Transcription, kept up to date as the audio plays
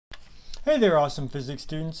Hey there, awesome physics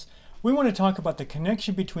students. We want to talk about the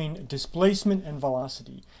connection between displacement and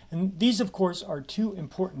velocity. And these, of course, are two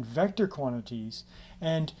important vector quantities.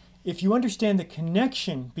 And if you understand the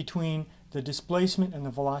connection between the displacement and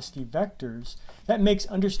the velocity vectors, that makes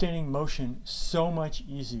understanding motion so much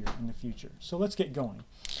easier in the future. So let's get going.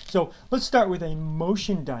 So let's start with a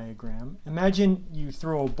motion diagram. Imagine you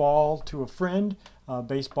throw a ball to a friend, a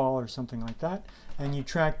baseball or something like that, and you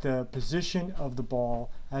track the position of the ball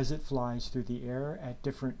as it flies through the air at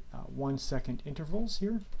different 1 second intervals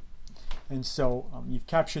here. And so you've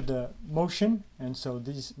captured the motion, and so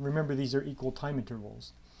these, remember, these are equal time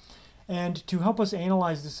intervals. And to help us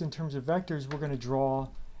analyze this in terms of vectors, we're going to draw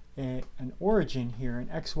an origin here, an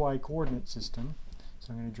xy coordinate system.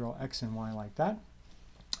 So I'm going to draw x and y like that.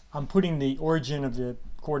 I'm putting the origin of the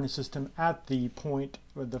coordinate system at the point,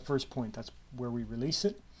 or the first point. That's where we release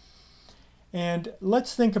it. And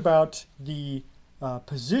let's think about the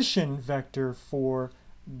position vector for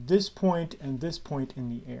this point and this point in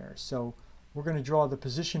the air. So we're going to draw the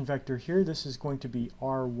position vector here. This is going to be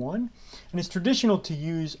r1. And it's traditional to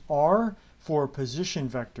use r for position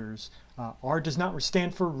vectors. R does not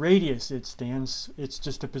stand for radius. It's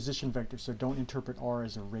just a position vector, so don't interpret r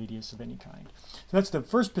as a radius of any kind. So that's the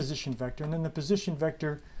first position vector, and then the position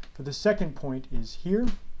vector for the second point is here.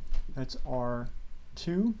 That's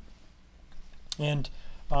r2. And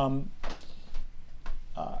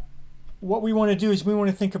what we want to do is we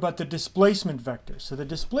want to think about the displacement vector. So the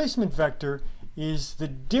displacement vector is the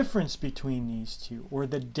difference between these two, or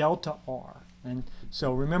the delta r. And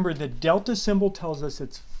so remember, the delta symbol tells us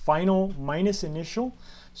it's final minus initial.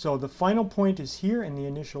 So the final point is here and the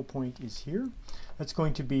initial point is here. That's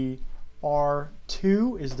going to be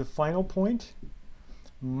r2 is the final point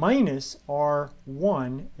minus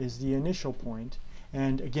r1 is the initial point.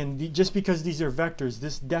 And again, just because these are vectors,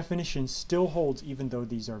 this definition still holds even though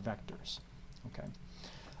these are vectors. Okay.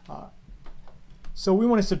 So we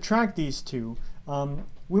want to subtract these two.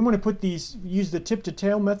 We want to put these, use the tip to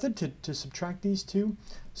tail method to subtract these two.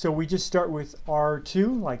 So we just start with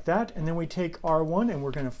r2 like that, and then we take r1 and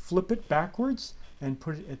we're going to flip it backwards and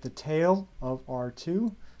put it at the tail of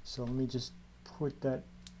r2. So let me just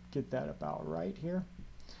get that about right here.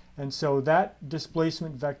 And so that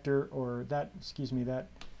displacement vector, or that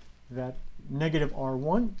negative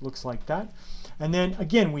r1 looks like that. And then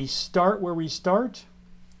again, we start where we start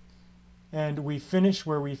and we finish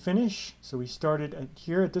where we finish. So we started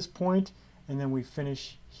here at this point and then we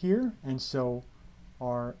finish here. And so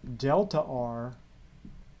our delta r,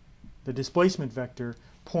 the displacement vector,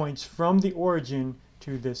 points from the origin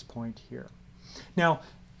to this point here. Now,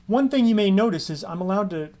 one thing you may notice is I'm allowed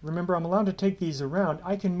to take these around.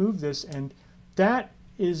 I can move this, and that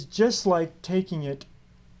is just like taking it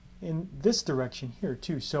in this direction here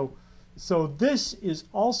too. So this is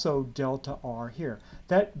also delta r here.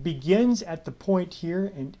 That begins at the point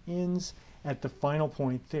here and ends at the final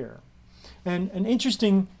point there. And an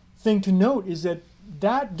interesting thing to note is that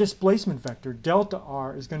that displacement vector, delta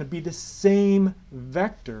r, is going to be the same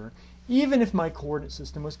vector even if my coordinate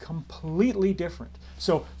system was completely different.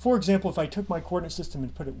 So for example, if I took my coordinate system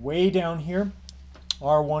and put it way down here,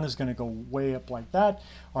 r1 is going to go way up like that,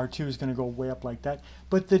 r2 is going to go way up like that.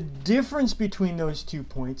 But the difference between those 2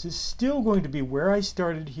 points is still going to be where I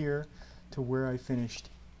started here to where I finished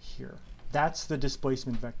here. That's the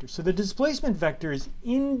displacement vector. So the displacement vector is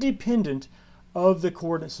independent of the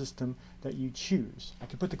coordinate system that you choose. I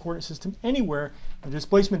can put the coordinate system anywhere. The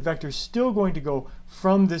displacement vector is still going to go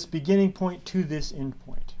from this beginning point to this end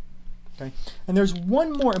point. Okay? And there's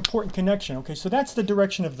one more important connection. Okay, so that's the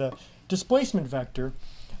direction of the displacement vector.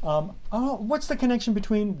 What's the connection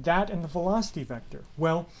between that and the velocity vector?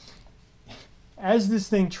 Well, as this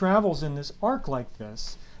thing travels in this arc like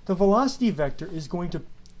this, the velocity vector is going to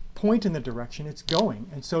point in the direction it's going.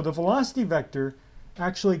 And so the velocity vector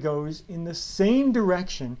actually goes in the same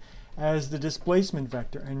direction as the displacement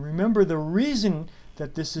vector. And remember, the reason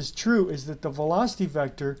that this is true is that the velocity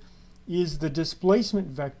vector is the displacement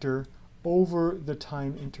vector over the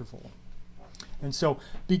time interval. And so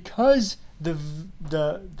because the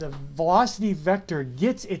velocity vector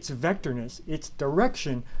gets its vectorness, its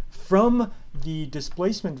direction, from the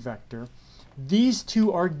displacement vector, these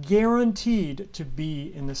two are guaranteed to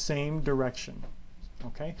be in the same direction.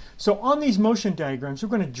 Okay, so on these motion diagrams, we're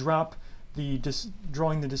going to drop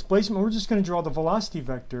drawing the displacement. We're just going to draw the velocity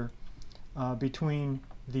vector between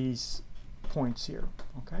these points here.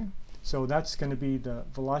 Okay, so that's going to be the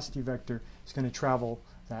velocity vector. It's going to travel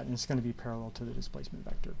that, and it's going to be parallel to the displacement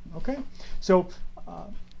vector. Okay, so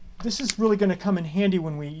this is really going to come in handy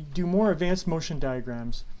when we do more advanced motion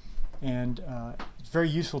diagrams And it's very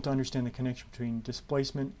useful to understand the connection between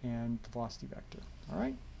displacement and the velocity vector. All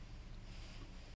right.